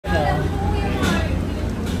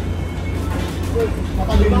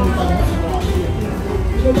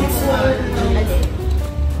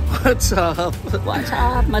What's up? What's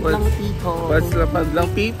up, madlang people? What's up,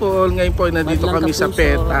 madlang people? Ngayon po, nandito kami sa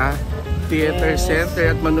PETA Theater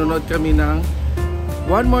Center at manunod kami ng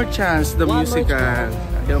One More Chance, the musical.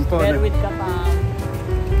 Ayan po. With Kafam.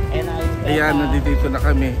 Ayan, nandito na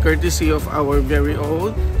kami. Courtesy of our very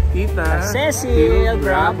own Tita Cecil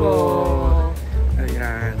Bravo.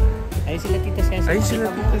 Ayan. Ay sila Tita Cecil. Ay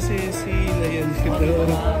sila Tita Cecil. Ayan dito.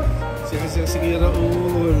 Sige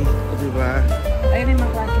Raul. Diba? Ayun yung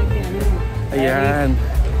mga classmate niya. Ayan.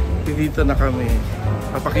 Dito na kami.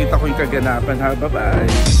 Papakita ko yung kaganapan ha.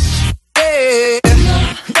 Bye-bye. Hey,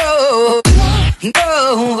 no,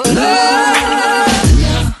 no, no.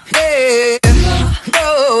 Hey,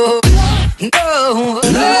 no, no,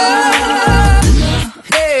 no.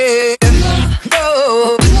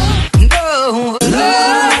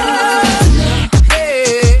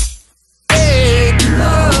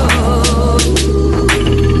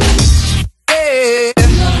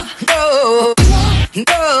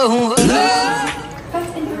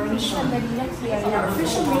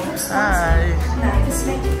 Hi.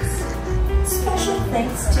 Special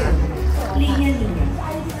thanks to Linya Linya,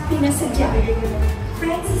 Pinasadya,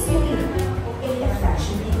 Francis Lee, AF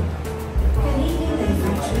Fashion Inc., Canadian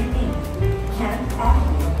Manufacturing Inc., Camp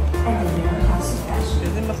Avenue, and the Young House of Fashion.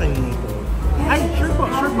 Pwede makahingi ko. Ay, sure po.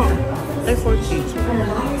 Ay, 14.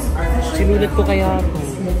 Sinulat ko kaya ako.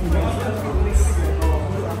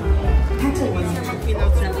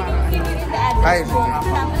 Ay, sige.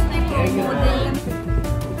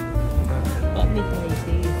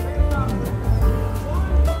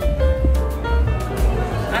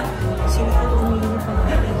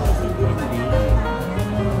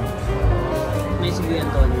 May sige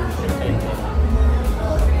Antonio.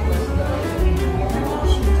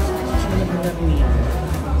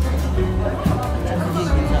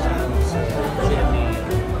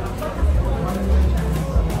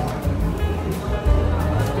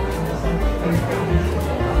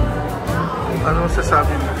 Ano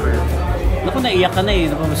masasabi mo, friend? Naku, naiyak ka na eh.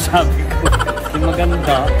 Ano pa masasabi ko? Yung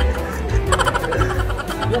maganda.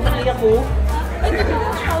 Yung naiyak ko. Ay,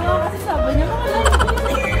 nakakawa kasi sabi niya.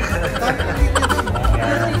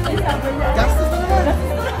 Gastos na naman.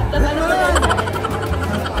 Tatalo ba yan?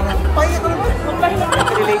 Pahinga ko naman.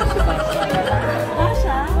 Relate si Basha.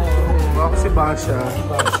 Basha? Oo, ako si Basha.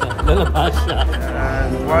 Lala Basha.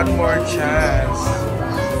 And one more chance.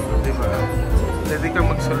 Diba? Pwede kang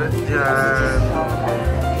magsulat dyan.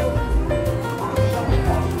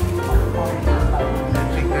 I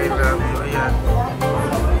think I love you. Ayan.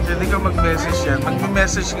 Pwede kang mag-message yan.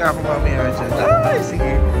 Mag-message nga ako mamaya dyan. Ay,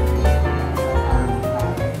 sige.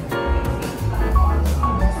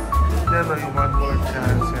 Yan o, yung one more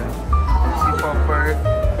chance. Yan. Si Popper,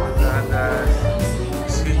 Dadas,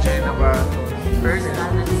 si Jay Nabato.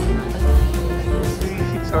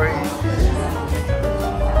 Sorry.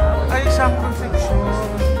 Ay, sample section.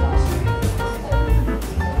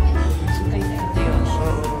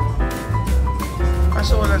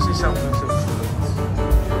 Kaso wala si sample section.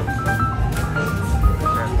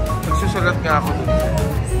 Magsusulat nga ako dun.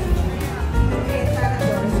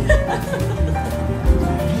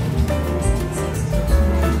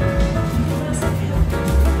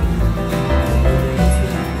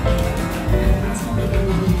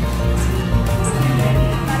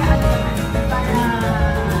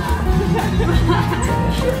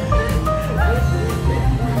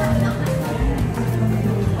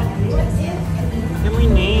 Yung may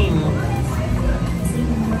name.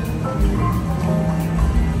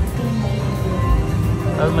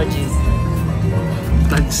 Almajis.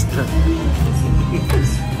 That's the...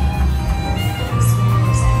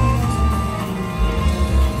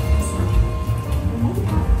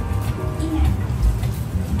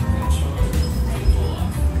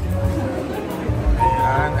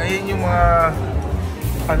 Ayan yung mga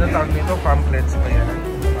ano tawag nito, pamphlets pa yan.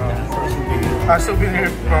 Souvenir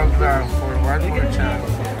program for one more chance.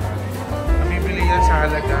 Nabibili yan sa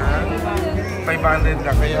halagang 500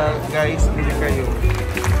 lang. Kaya guys, bili kayo.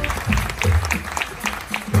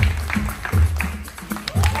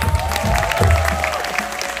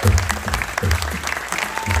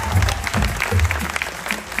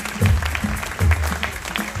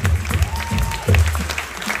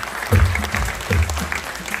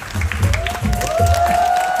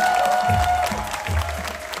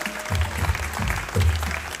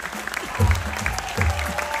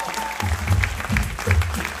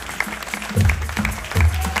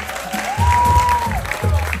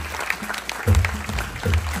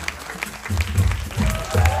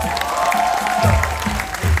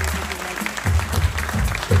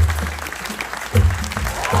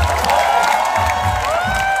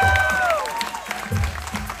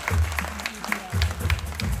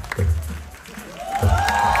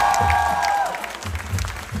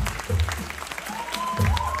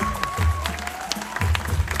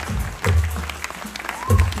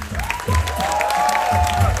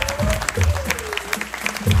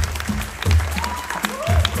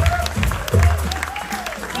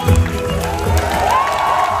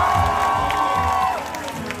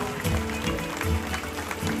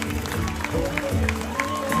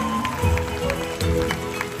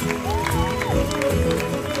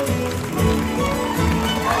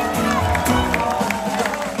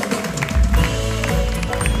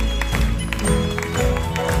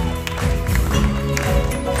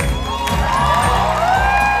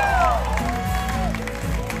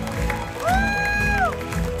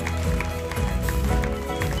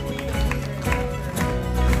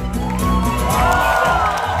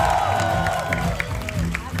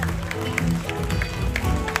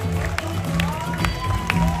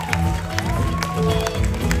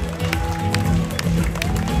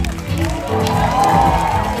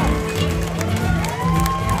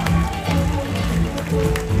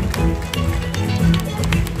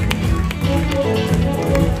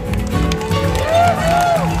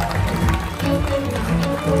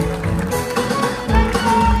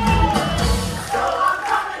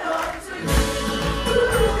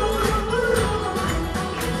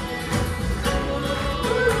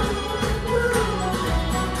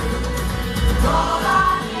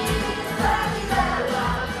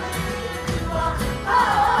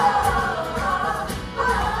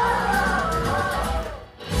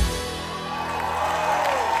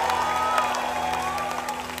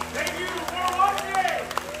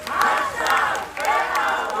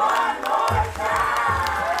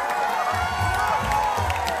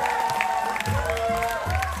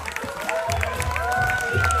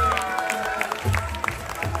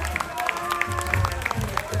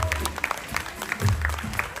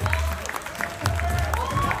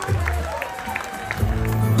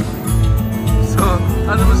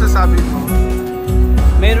 masasabi mo?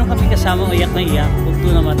 Meron kami kasama iyak na iyak.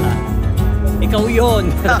 Bugto na mata. Ikaw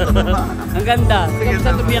yun. Ang ganda. Sige,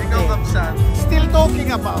 Kapsan tumiyak ikaw, eh. Kapsan. Still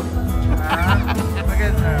talking about.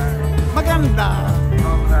 Maganda. Maganda.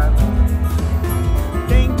 Oo nga.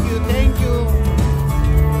 Thank you, thank you.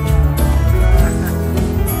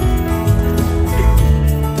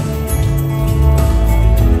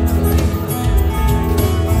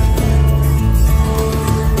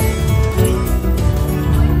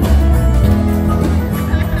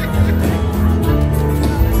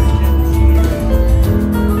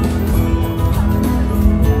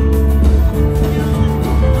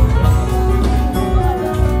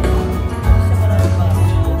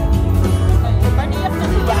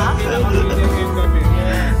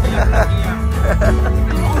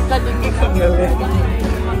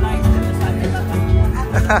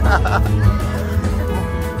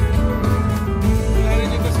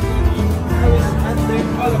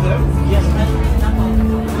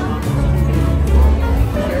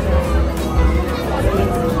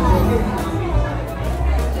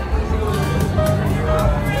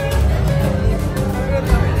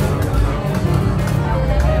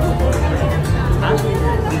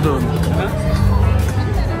 Doon.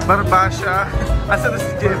 Barbasya. Asa na si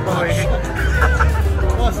Jepoy?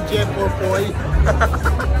 Boss Jepoy.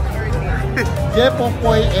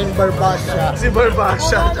 Jepoy and Barbasya. Si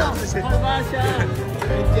Barbasya. Barbasya.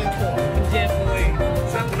 Jepoy.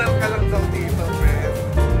 Sandal ka lang daw dito, friend.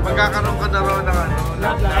 Magkakaroon ka na raw ng ano,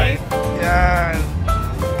 love life. Yan.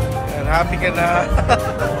 Yan, happy ka na.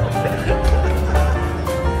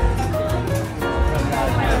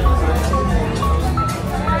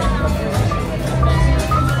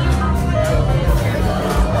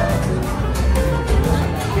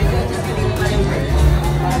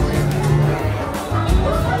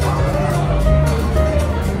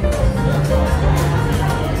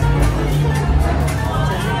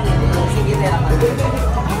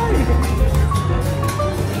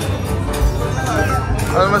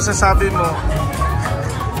 Ano masasabi mo?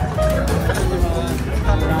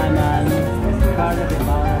 Kanan. Para di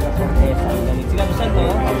ba na sortesa. Sige, busan to.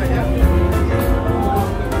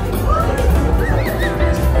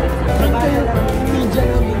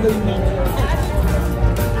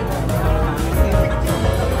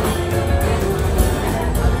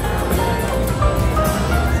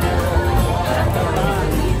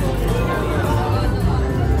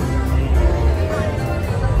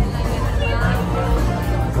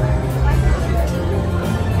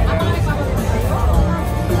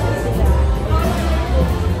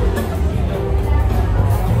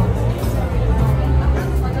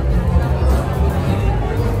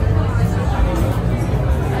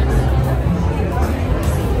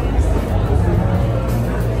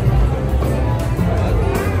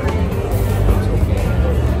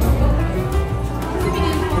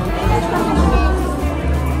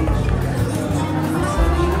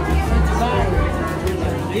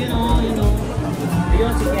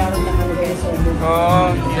 Oh,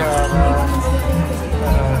 yeah.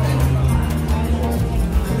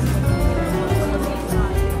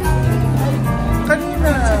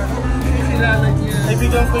 Kanina,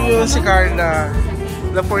 naibigan ko yung si Carla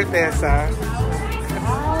La Fortesa.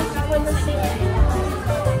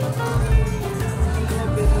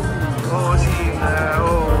 Oo,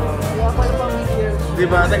 oo.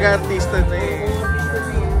 Diba, nag-artista na eh.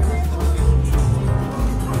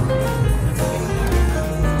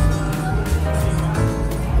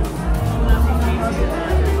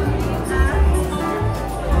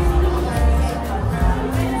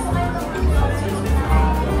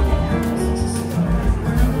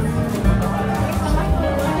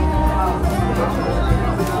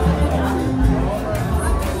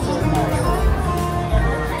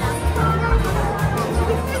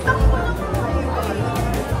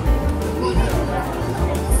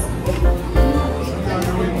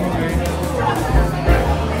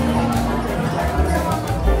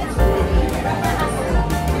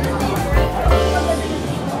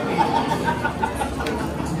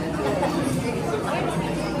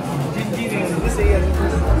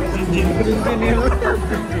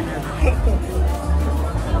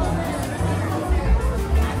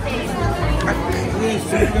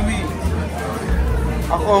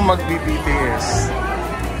 Ako mag-BTS.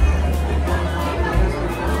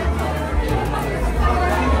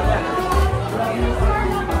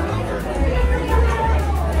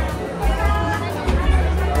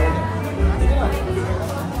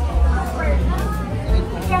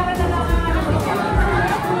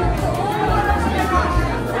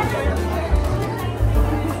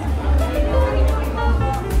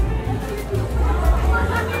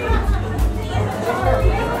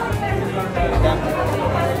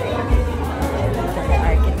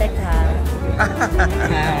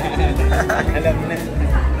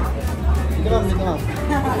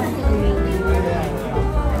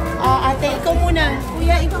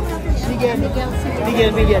 Kuya, ikaw natin.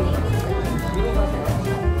 Bigyan.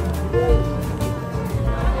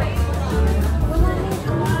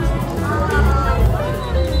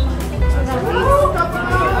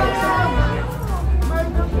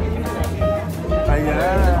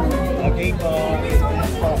 Ayan. Okay po.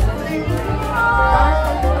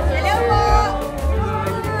 Hello po!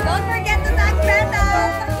 Don't forget to tag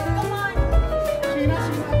Petal! Come on!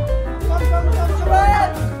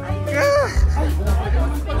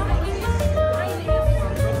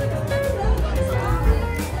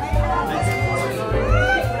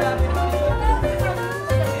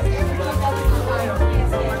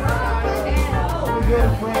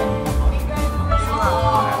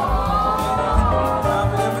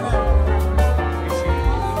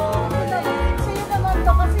 Sa'yo naman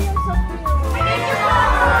to kasi yung so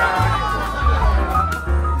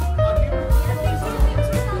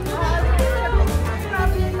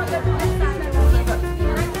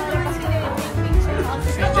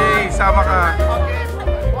CJ, sama ka.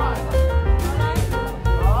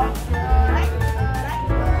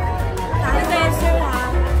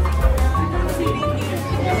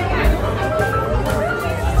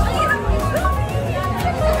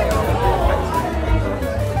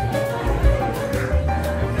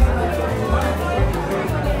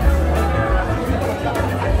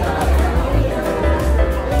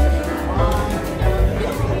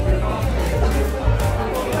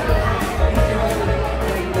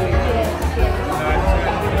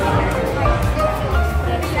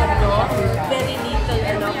 very little,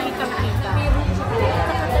 ano, kitang-kita.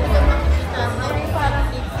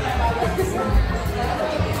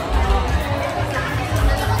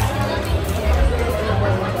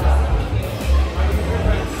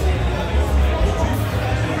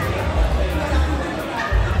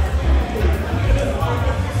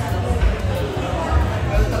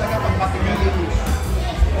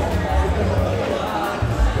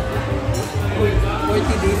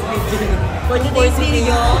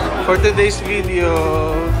 For today's video,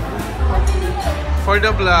 for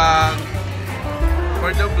the vlog,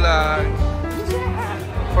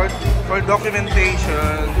 for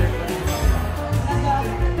documentation.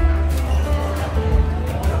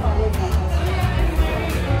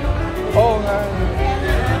 Oo nga.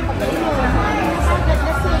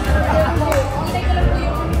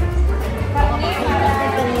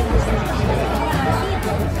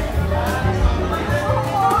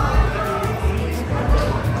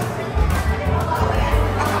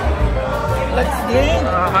 Let's drink.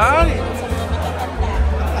 Aha.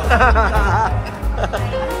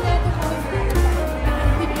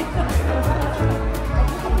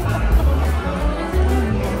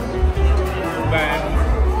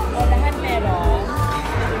 Lahat meron.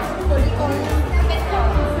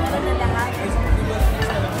 Meron na lahat.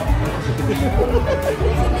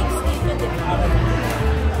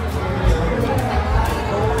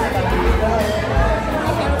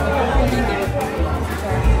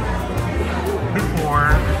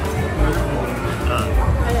 Before.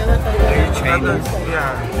 Chinese.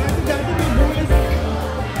 Yeah.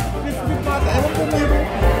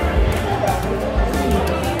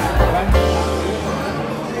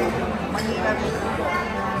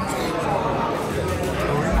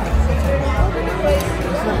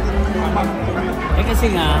 Eh kasi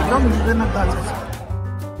nga,